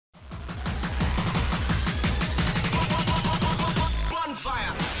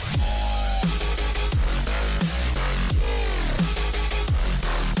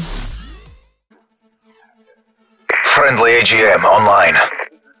Friendly AGM online.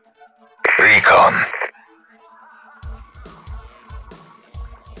 Recon.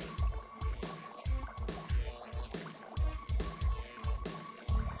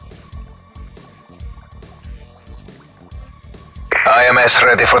 IMS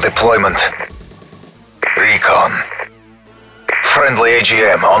ready for deployment. Recon. Friendly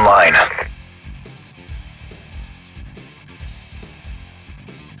AGM online.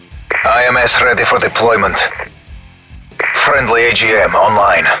 IMS ready for deployment. Friendly AGM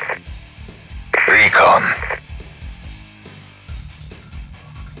online. Recon.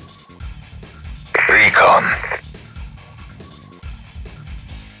 Recon.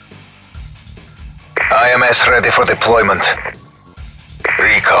 IMS ready for deployment.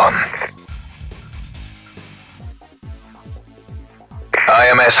 Recon.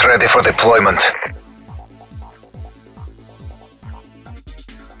 IMS ready for deployment.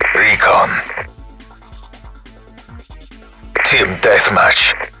 Recon. Team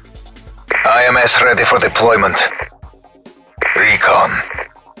Deathmatch. IMS ready for deployment. Recon.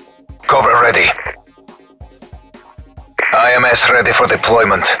 Cover ready. IMS ready for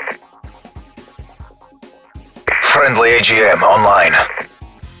deployment. Friendly AGM online.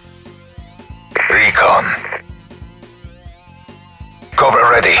 Recon. Cover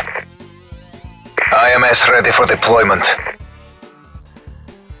ready. IMS ready for deployment.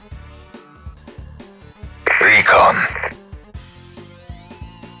 Recon.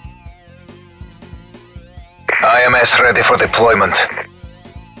 IMS ready for deployment.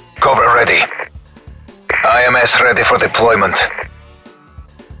 Cover ready. IMS ready for deployment.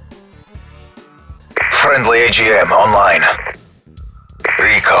 Friendly AGM online.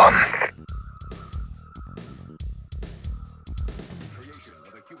 Recon.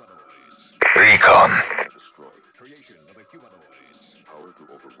 Recon.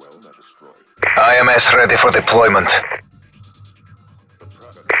 IMS ready for deployment.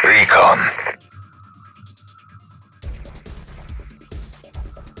 Recon.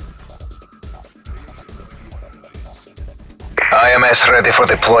 IMS ready for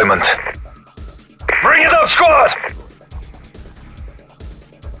deployment. Bring it up, squad!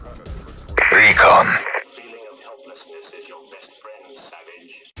 Recon.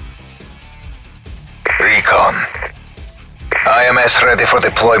 Recon. IMS ready for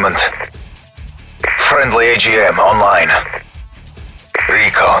deployment. Friendly AGM online.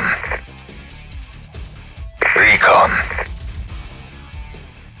 Recon. Recon.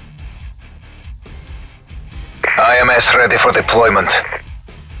 IMS ready for deployment.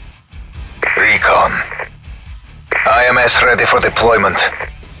 Recon. IMS ready for deployment.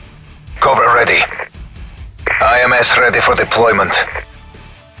 Cover ready. IMS ready for deployment.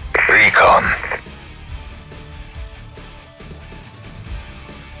 Recon.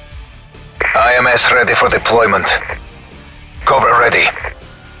 IMS ready for deployment. Cover ready.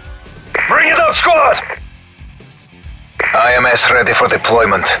 Bring it up, squad! IMS ready for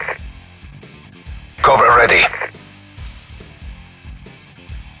deployment. Cover ready.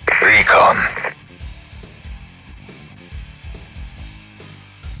 Recon.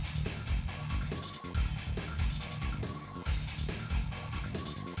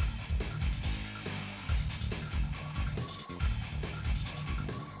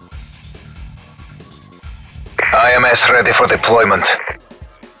 IMS ready for deployment.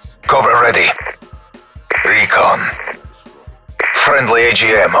 Cover ready. Recon. Friendly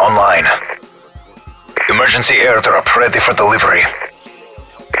AGM online. Emergency airdrop ready for delivery.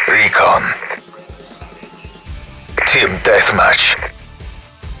 Recon. Team Deathmatch.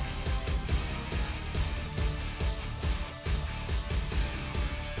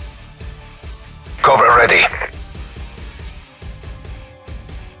 Cover ready.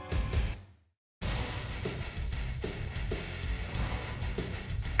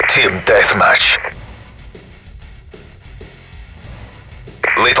 Team Deathmatch.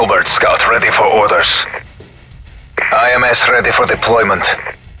 Little Bird Scout ready for orders. IMS ready for deployment.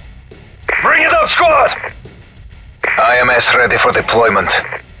 Bring it up, squad! IMS ready for deployment.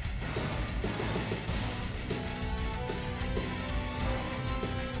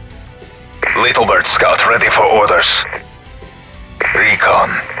 Little Bird Scout ready for orders.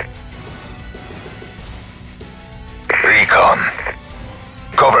 Recon. Recon.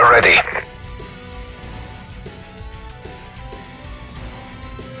 Cover ready.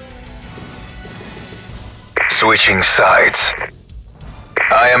 Switching sides.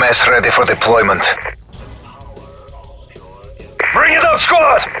 IMS ready for deployment. Bring it up,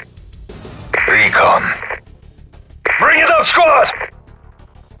 squad! Recon. Bring it up, squad!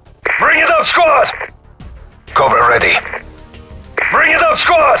 Bring it up, squad! Cover ready. Bring it up,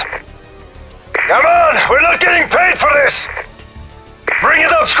 squad! Come on, we're not getting paid for this! Bring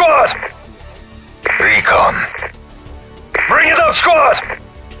it up, squad! Recon. Bring it up, squad!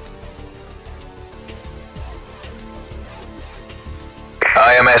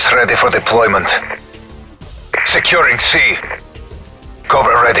 IMS ready for deployment. Securing C.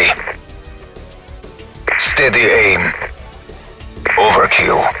 Cover ready. Steady aim.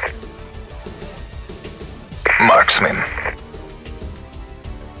 Overkill. Marksman.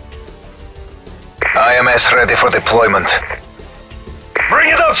 IMS ready for deployment. Bring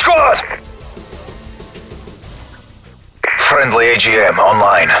it up, squad! Friendly AGM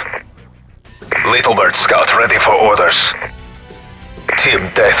online. Little Bird Scout ready for orders. Team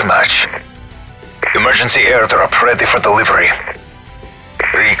deathmatch. Emergency airdrop ready for delivery.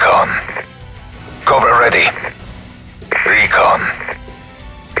 Recon. Cover ready. Recon.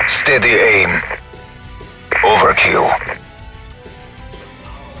 Steady aim. Overkill.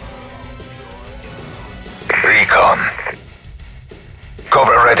 Recon.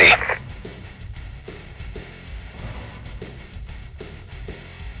 Cover ready.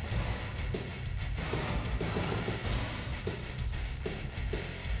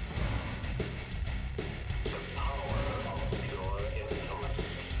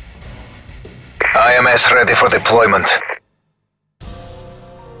 IMS ready for deployment.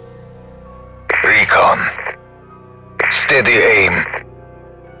 Recon. Steady aim.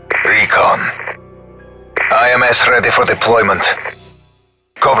 Recon. IMS ready for deployment.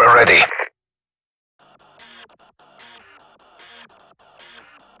 Cover ready.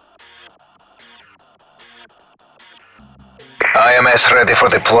 IMS ready for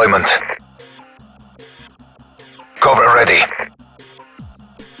deployment. Cover ready.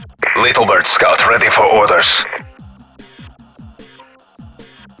 Little Bird Scout ready for orders.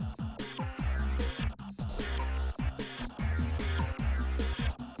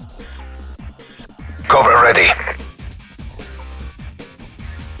 Cover ready.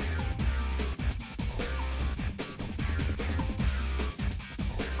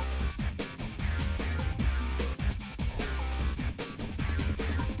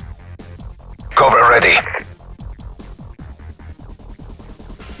 Cover ready.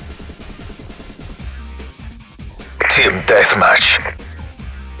 Team deathmatch.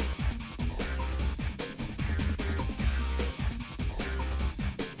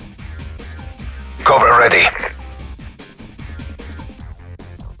 Cover ready.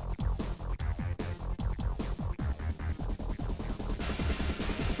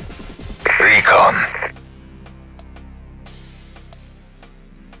 Recon.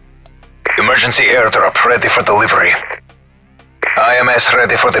 Emergency airdrop ready for delivery. IMS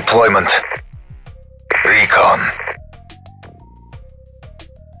ready for deployment. Recon.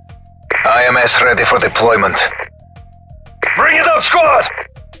 IMS ready for deployment. Bring it up, squad!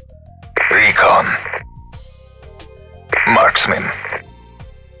 Recon. Marksman.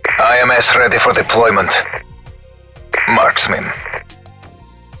 IMS ready for deployment. Marksman.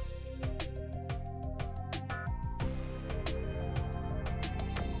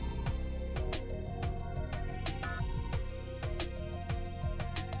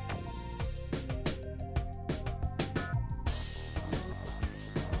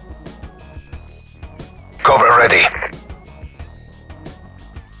 Cover ready.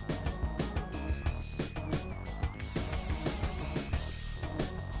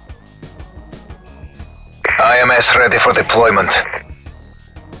 IMS ready for deployment.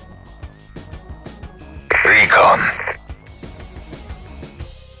 Recon.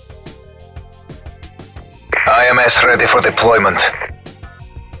 IMS ready for deployment.